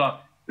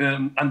 Oder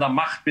an der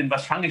Macht bin,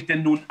 was fange ich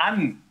denn nun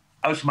an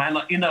aus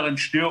meiner inneren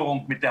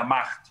Störung mit der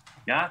Macht?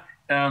 Ja,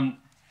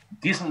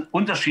 diesen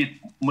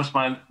Unterschied muss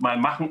man mal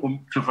machen,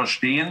 um zu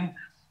verstehen,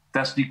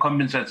 dass die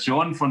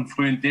Kompensation von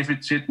frühen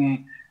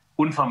Defiziten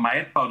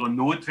unvermeidbar oder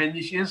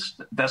notwendig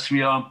ist, dass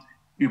wir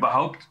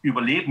überhaupt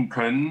überleben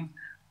können,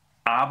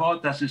 aber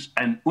dass es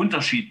einen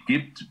Unterschied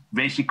gibt,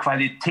 welche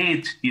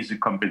Qualität diese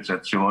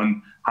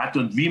Kompensation hat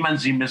und wie man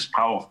sie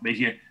missbraucht,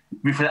 wie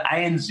viel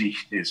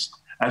Einsicht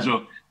ist.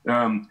 Also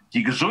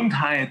die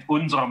Gesundheit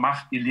unserer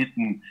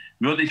Machteliten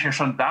würde ich ja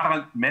schon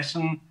daran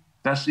messen,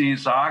 dass sie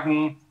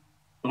sagen,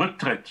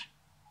 Rücktritt.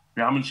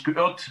 Wir haben uns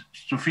geirrt,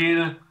 zu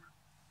viel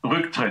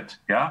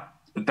Rücktritt. Ja?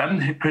 Und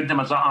dann könnte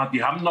man sagen,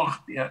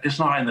 ist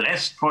noch ein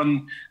Rest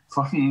von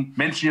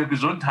menschlicher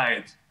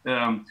Gesundheit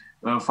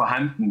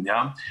vorhanden.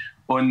 Ja?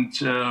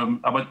 Und,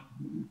 aber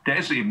der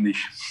ist eben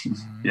nicht.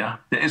 Ja,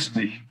 der ist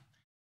nicht.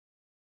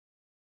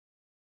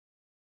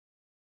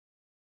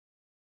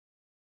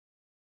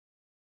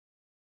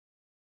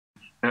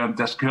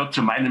 Das gehört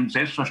zu meinem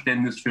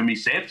Selbstverständnis für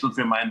mich selbst und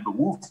für meinen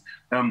Beruf.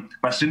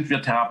 Was sind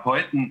wir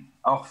Therapeuten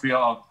auch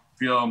für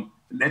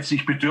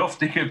letztlich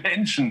bedürftige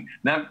Menschen?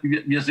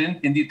 Wir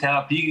sind in die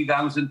Therapie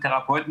gegangen, sind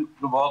Therapeuten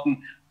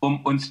geworden, um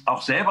uns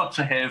auch selber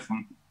zu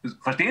helfen.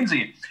 Verstehen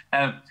Sie?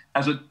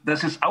 Also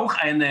das ist auch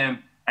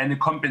eine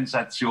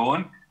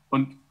Kompensation.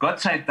 Und Gott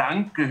sei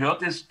Dank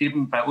gehört es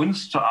eben bei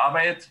uns zur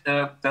Arbeit,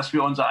 dass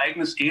wir unser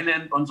eigenes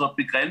Elend, unsere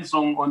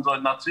Begrenzung, unsere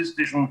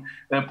narzisstischen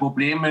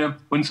Probleme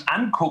uns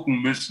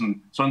angucken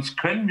müssen. Sonst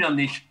können wir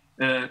nicht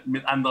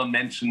mit anderen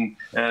Menschen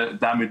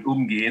damit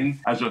umgehen.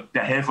 Also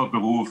der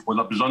Helferberuf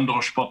oder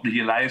besondere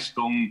sportliche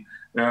Leistungen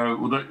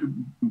oder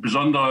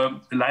besondere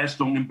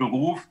Leistungen im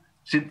Beruf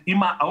sind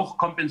immer auch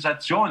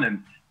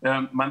Kompensationen.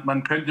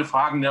 Man könnte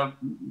fragen, ja,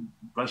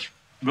 was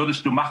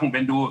würdest du machen,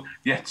 wenn du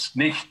jetzt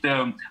nicht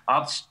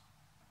Arzt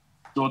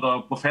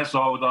oder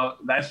Professor oder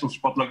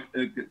Leistungssportler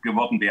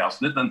geworden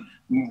wärst? Ne? Dann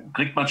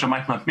kriegt man schon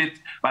manchmal mit,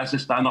 was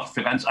es da noch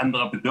für ganz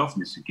andere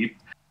Bedürfnisse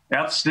gibt.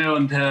 Ärzte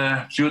und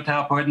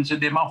Psychotherapeuten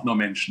sind eben auch nur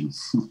Menschen.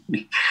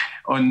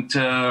 Und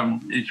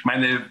ich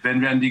meine,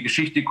 wenn wir in die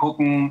Geschichte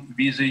gucken,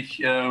 wie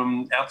sich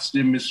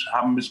Ärzte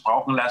haben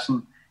missbrauchen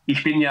lassen,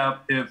 ich bin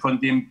ja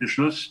von dem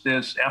Beschluss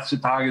des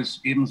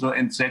Ärztetages ebenso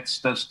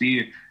entsetzt, dass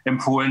die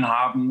empfohlen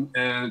haben,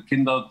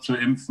 Kinder zu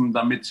impfen,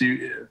 damit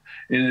sie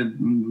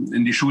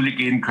in die Schule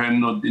gehen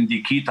können und in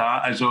die Kita.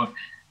 Also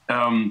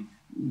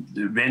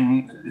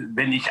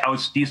wenn ich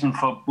aus diesem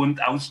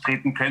Verbund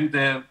austreten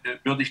könnte,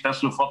 würde ich das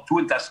sofort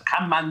tun. Das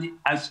kann man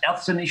als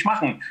Ärzte nicht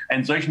machen.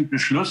 Einen solchen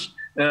Beschluss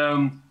mit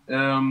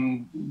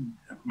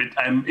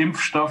einem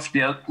Impfstoff,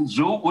 der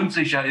so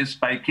unsicher ist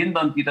bei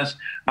Kindern, die das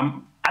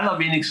am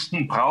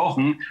allerwenigsten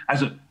brauchen.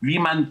 Also wie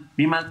man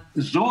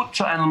so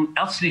zu einer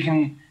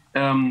ärztlichen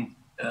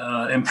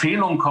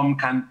Empfehlung kommen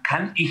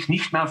kann ich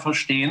nicht mehr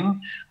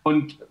verstehen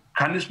und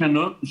kann es mir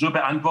nur so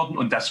beantworten.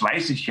 Und das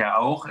weiß ich ja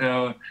auch.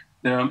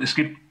 Es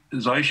gibt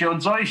solche und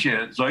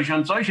solche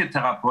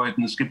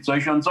Therapeuten, es gibt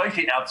solche und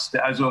solche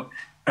Ärzte. Also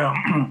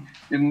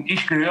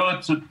ich gehöre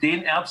zu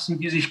den Ärzten,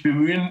 die sich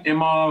bemühen,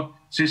 immer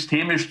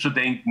systemisch zu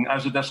denken,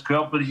 also das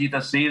Körperliche,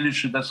 das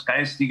Seelische, das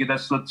Geistige,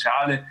 das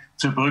Soziale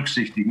zu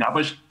berücksichtigen.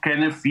 Aber ich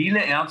kenne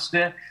viele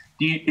Ärzte,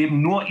 die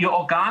eben nur ihr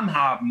Organ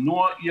haben,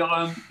 nur ihr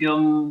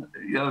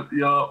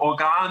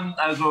Organ,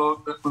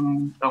 also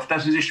auf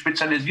das sie sich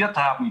spezialisiert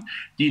haben,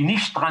 die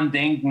nicht dran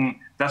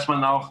denken, dass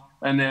man auch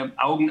eine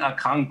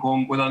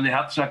Augenerkrankung oder eine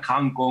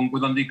Herzerkrankung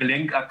oder eine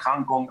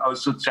Gelenkerkrankung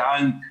aus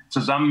sozialen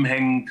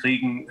Zusammenhängen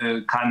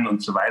kriegen kann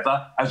und so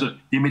weiter. Also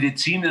die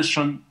Medizin ist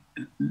schon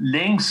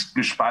längst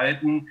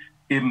gespalten.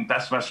 Eben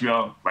das, was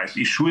wir,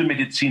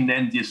 Schulmedizin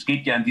nennen, es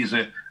geht ja an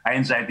diese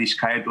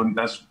Einseitigkeit und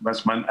das,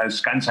 was man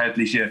als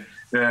ganzheitliche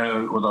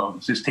oder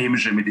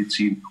systemische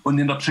Medizin. Und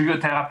in der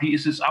Psychotherapie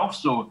ist es auch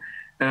so.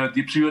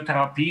 Die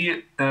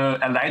Psychotherapie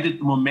erleidet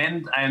im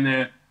Moment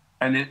eine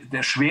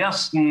der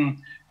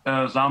schwersten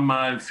sagen wir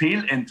mal,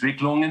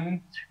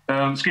 Fehlentwicklungen.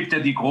 Es gibt ja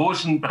die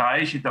großen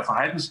Bereiche der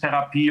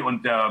Verhaltenstherapie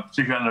und der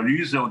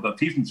Psychoanalyse und der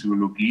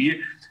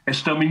Tiefenpsychologie.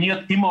 Es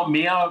dominiert immer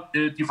mehr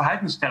die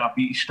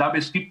Verhaltenstherapie. Ich glaube,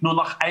 es gibt nur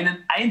noch einen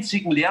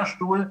einzigen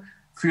Lehrstuhl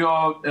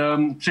für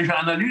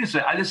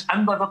Psychoanalyse. Alles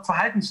andere wird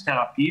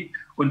Verhaltenstherapie.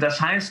 Und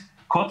das heißt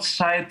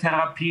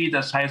Kurzzeittherapie,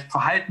 das heißt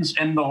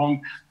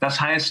Verhaltensänderung,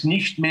 das heißt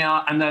nicht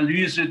mehr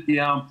Analyse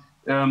der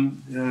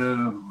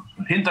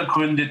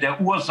Hintergründe, der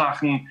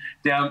Ursachen,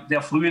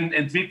 der frühen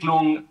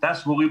Entwicklung,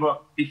 das,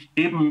 worüber ich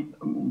eben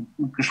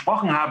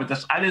gesprochen habe,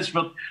 das alles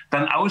wird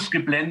dann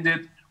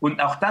ausgeblendet.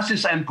 Und auch das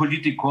ist ein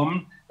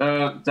Politikum,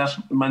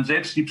 dass man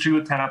selbst die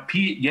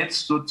Psychotherapie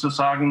jetzt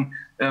sozusagen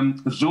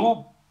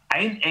so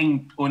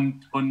einengt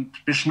und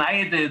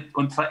beschneidet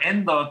und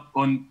verändert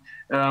und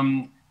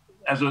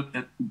also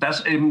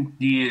dass eben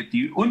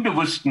die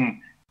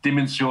unbewussten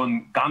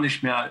Dimensionen gar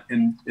nicht mehr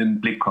in den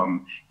Blick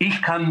kommen.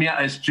 Ich kann mir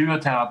als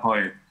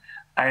Psychotherapeut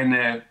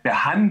eine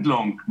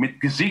Behandlung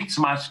mit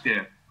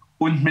Gesichtsmaske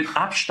und mit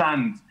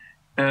Abstand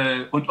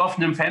und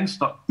offenem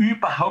Fenster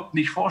überhaupt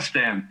nicht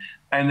vorstellen.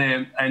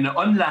 Eine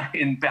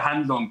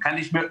Online-Behandlung kann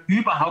ich mir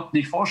überhaupt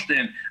nicht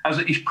vorstellen.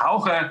 Also ich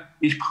brauche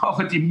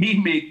die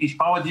Mimik, ich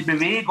brauche die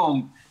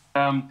Bewegung.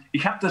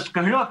 Ich habe das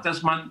gehört,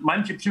 dass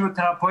manche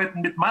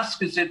Psychotherapeuten mit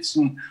Maske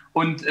sitzen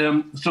und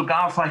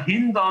sogar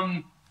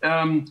verhindern,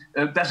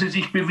 dass sie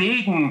sich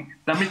bewegen,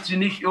 damit sie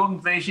nicht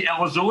irgendwelche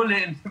Aerosole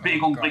in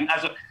Bewegung bringen.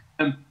 Also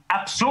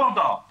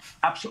absurder,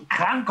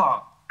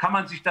 kranker kann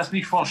man sich das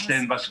nicht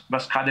vorstellen,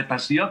 was gerade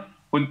passiert.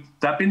 Und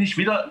da bin ich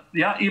wieder,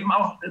 ja, eben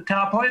auch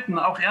Therapeuten,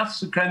 auch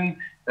Ärzte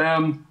können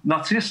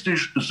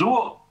narzisstisch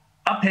so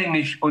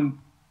abhängig und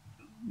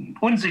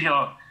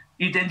unsicher,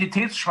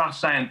 identitätsschwach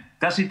sein,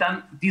 dass sie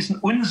dann diesen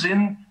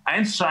Unsinn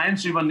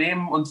 1:1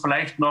 übernehmen und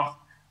vielleicht noch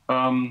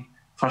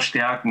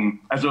verstärken.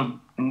 Also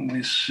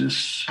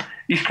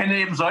ich kenne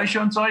eben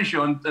solche und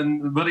solche. Und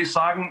dann würde ich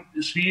sagen,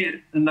 es ist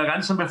wie in der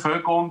ganzen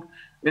Bevölkerung,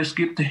 es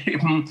gibt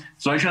eben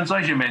solche und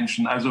solche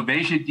Menschen. Also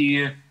welche,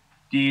 die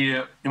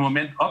im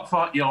Moment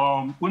Opfer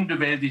ihrer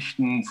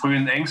unbewältigten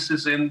frühen Ängste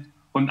sind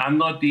und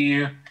andere,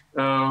 die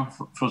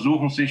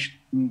versuchen, sich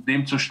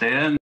dem zu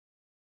stellen.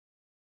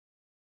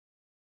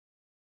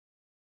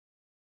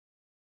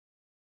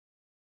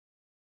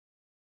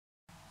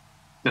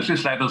 Das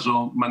ist leider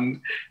so.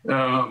 Man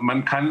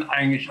kann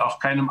eigentlich auch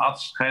keinem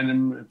Arzt,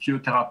 keinem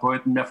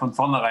Psychotherapeuten mehr von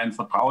vornherein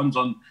vertrauen,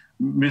 sondern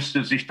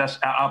müsste sich das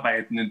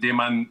erarbeiten, indem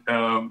man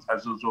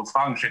also so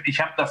Fragen stellt. Ich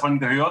habe davon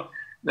gehört,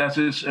 dass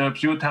es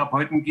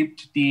Psychotherapeuten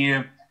gibt,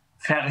 die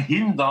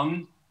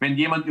verhindern, wenn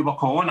jemand über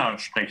Corona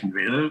sprechen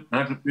will.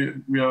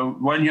 Wir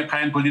wollen hier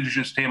kein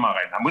politisches Thema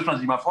rein. Da muss man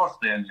sich mal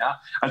vorstellen.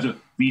 Ja? Also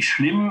wie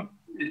schlimm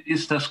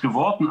ist das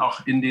geworden,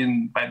 auch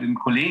bei den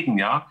Kollegen.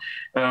 Ja?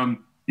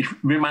 Ich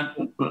will mal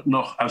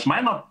noch aus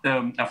meiner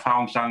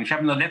Erfahrung sagen, ich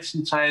habe in der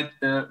letzten Zeit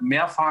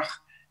mehrfach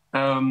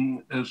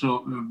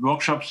so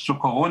Workshops zur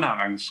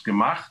Corona-Angst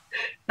gemacht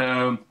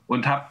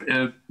und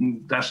habe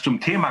das zum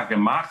Thema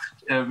gemacht,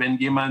 wenn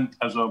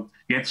jemand also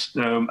jetzt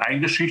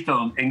eingeschüchtert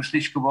und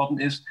ängstlich geworden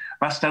ist,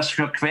 was das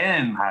für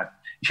Quellen hat.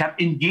 Ich habe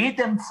in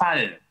jedem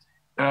Fall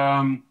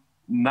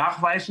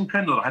nachweisen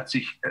können oder hat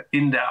sich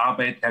in der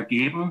Arbeit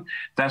ergeben,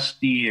 dass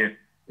die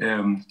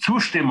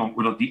Zustimmung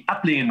oder die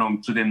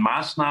Ablehnung zu den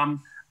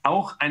Maßnahmen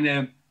auch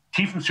eine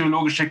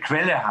tiefenpsychologische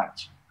Quelle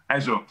hat.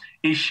 Also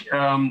ich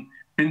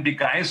bin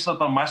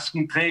begeisterter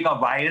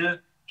Maskenträger,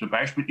 weil zum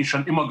Beispiel ich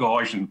schon immer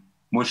gehorchen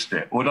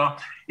musste. Oder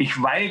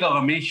ich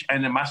weigere mich,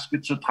 eine Maske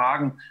zu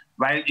tragen,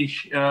 weil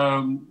ich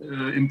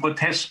im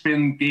Protest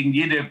bin gegen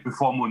jede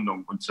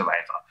Bevormundung und so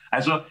weiter.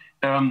 Also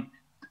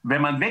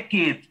wenn man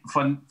weggeht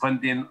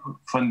von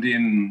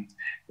den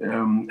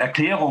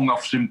Erklärungen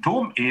auf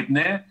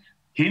Symptomebene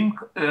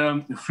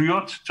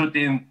führt zu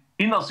den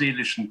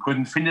innerseelischen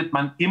Gründen, findet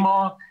man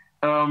immer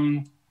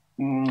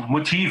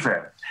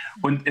Motive.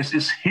 Und es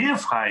ist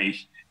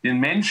hilfreich, den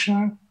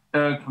Menschen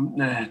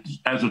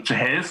also zu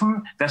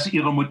helfen, dass sie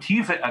ihre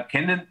Motive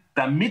erkennen,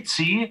 damit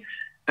sie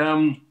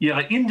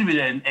ihre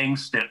individuellen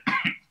Ängste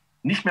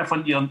nicht mehr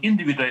von ihren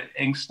individuellen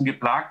Ängsten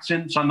geplagt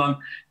sind,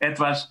 sondern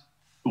etwas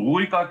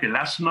ruhiger,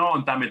 gelassener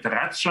und damit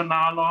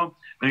rationaler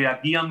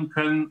reagieren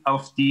können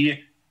auf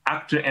die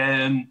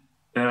aktuellen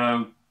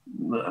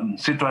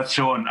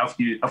Situationen, auf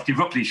die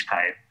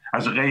Wirklichkeit,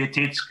 also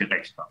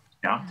realitätsgerechter.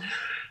 Ja?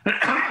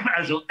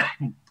 Also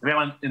wenn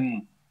man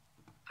in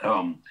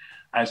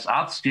als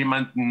Arzt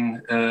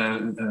jemanden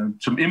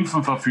zum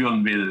Impfen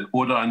verführen will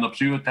oder in der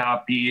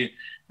Psychotherapie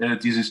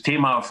dieses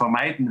Thema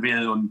vermeiden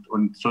will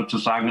und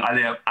sozusagen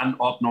alle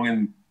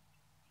Anordnungen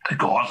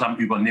gehorsam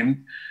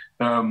übernimmt,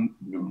 kann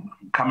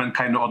man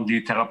keine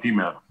ordentliche Therapie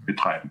mehr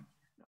betreiben.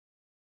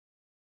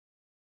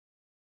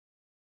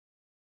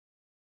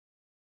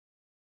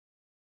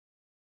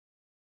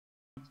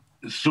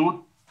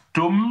 So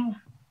dumm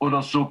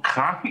oder so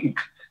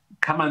krank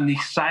kann man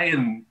nicht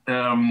sein,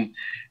 wenn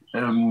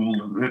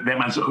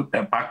man so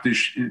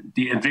praktisch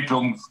die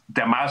Entwicklung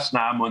der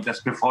Maßnahmen und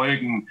das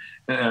Befolgen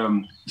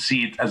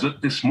sieht. Also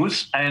es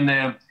muss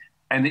eine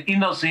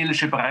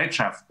innerseelische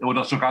Bereitschaft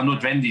oder sogar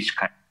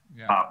Notwendigkeit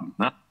haben,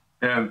 ne?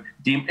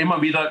 Die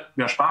immer wieder,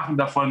 wir sprachen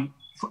davon,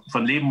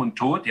 von Leben und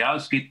Tod, ja,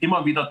 es geht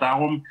immer wieder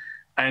darum,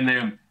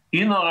 eine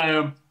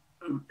innere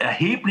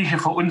erhebliche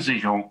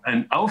Verunsicherung,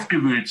 ein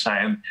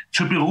Aufgewühltsein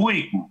zu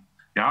beruhigen.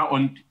 Ja,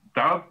 und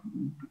da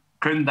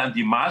können dann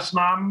die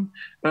Maßnahmen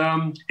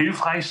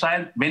hilfreich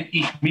sein. Wenn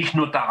ich mich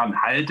nur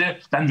daran halte,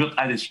 dann wird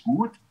alles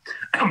gut.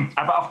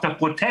 Aber auch der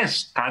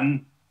Protest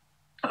kann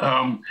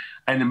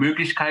eine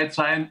Möglichkeit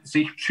sein,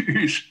 sich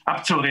psychisch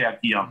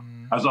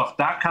abzureagieren. Also auch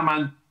da kann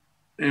man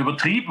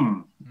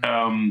übertrieben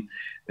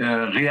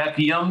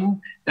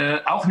reagieren,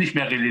 auch nicht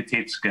mehr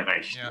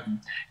realitätsgerecht. Ja.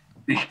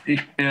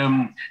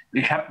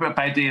 Ich habe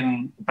bei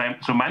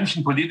so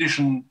manchen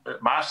politischen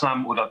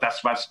Maßnahmen oder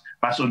das,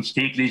 was uns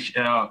täglich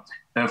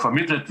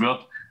vermittelt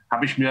wird,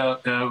 habe ich mir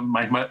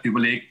manchmal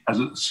überlegt,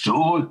 also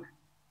so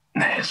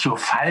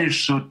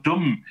falsch, so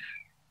dumm,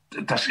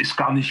 das ist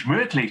gar nicht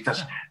möglich.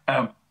 Das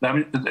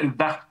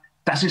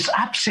ist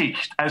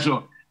Absicht.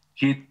 Also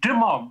je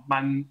dümmer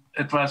man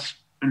etwas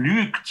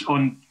lügt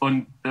und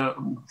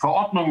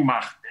Verordnungen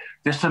macht,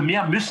 desto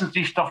mehr müssen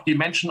sich doch die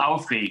Menschen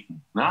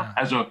aufregen. Ne? Ja.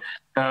 Also,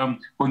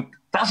 und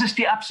das ist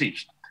die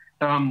Absicht.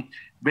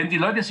 Wenn die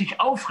Leute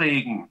sich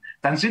aufregen,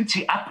 dann sind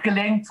sie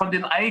abgelenkt von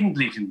den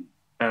eigentlichen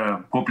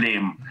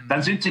Problemen.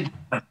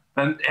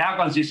 Dann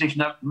ärgern sie sich,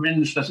 na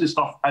Mensch, das ist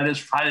doch alles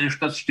falsch,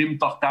 das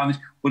stimmt doch gar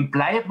nicht, und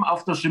bleiben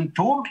auf der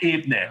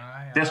Symptomebene.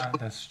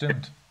 Das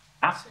stimmt.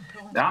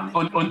 Ja,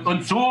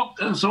 und so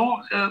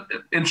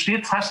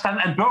entsteht fast dann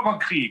ein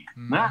Bürgerkrieg.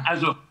 Ne?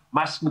 Also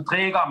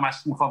Maskenträger,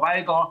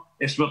 Maskenverweigerer,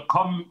 es wird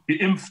kommen,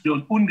 Geimpfte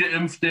und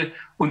Ungeimpfte.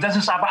 Und das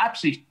ist aber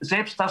Absicht.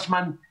 Selbst, dass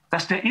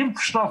der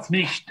Impfstoff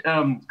nicht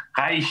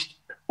reicht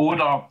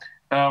oder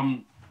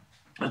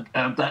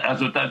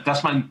also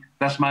dass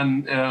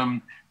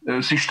man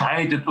sich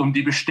streitet um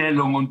die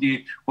Bestellung, um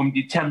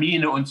die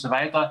Termine und so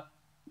weiter.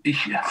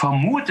 Ich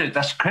vermute,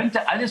 das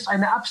könnte alles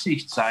eine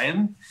Absicht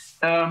sein,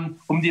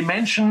 um die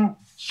Menschen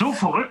so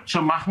verrückt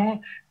zu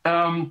machen,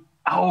 wann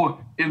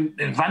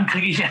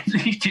kriege ich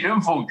endlich die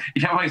Impfung?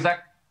 Ich habe mal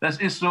gesagt, das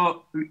ist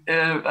so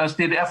aus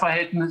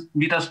DDR-Verhältnis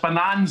wie das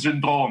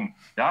Bananensyndrom.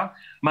 Ja?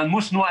 Man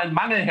muss nur einen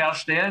Mangel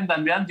herstellen,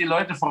 dann werden die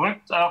Leute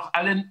verrückt, auch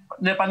alle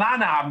eine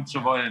Banane haben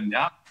zu wollen.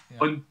 Ja?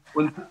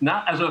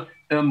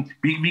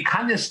 Wie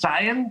kann es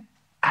sein,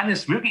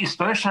 ist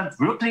Deutschland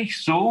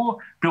wirklich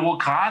so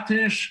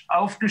bürokratisch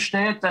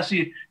aufgestellt, dass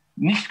sie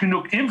nicht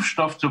genug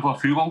Impfstoff zur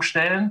Verfügung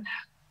stellen?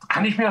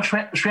 Kann ich mir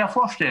schwer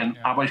vorstellen.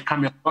 Ja. Aber ich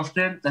kann mir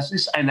vorstellen, das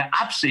ist eine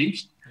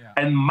Absicht,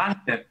 einen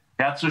Mangel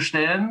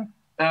herzustellen,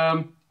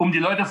 um die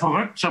Leute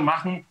verrückt zu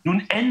machen,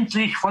 nun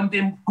endlich von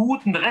dem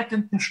guten,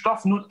 rettenden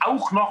Stoff nun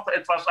auch noch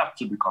etwas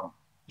abzubekommen.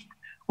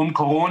 Um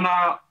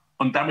Corona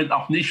und damit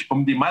auch nicht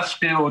um die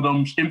Maske oder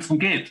ums Impfen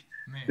geht.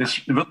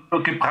 Es wird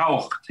nur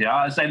gebraucht.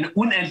 Ja? Es ist eine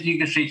unendliche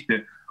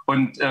Geschichte.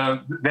 Und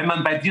wenn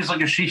man bei dieser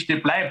Geschichte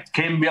bleibt,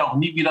 kämen wir auch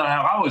nie wieder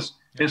heraus.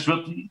 Ja. Es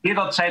wird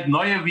jederzeit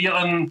neue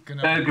Viren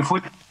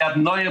gefunden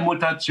werden, neue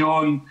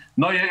Mutationen,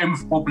 neue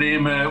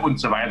Impfprobleme und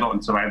so weiter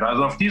und so weiter.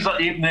 Also auf dieser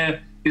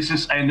Ebene ist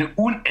es eine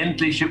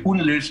unendliche,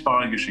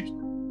 unlösbare Geschichte.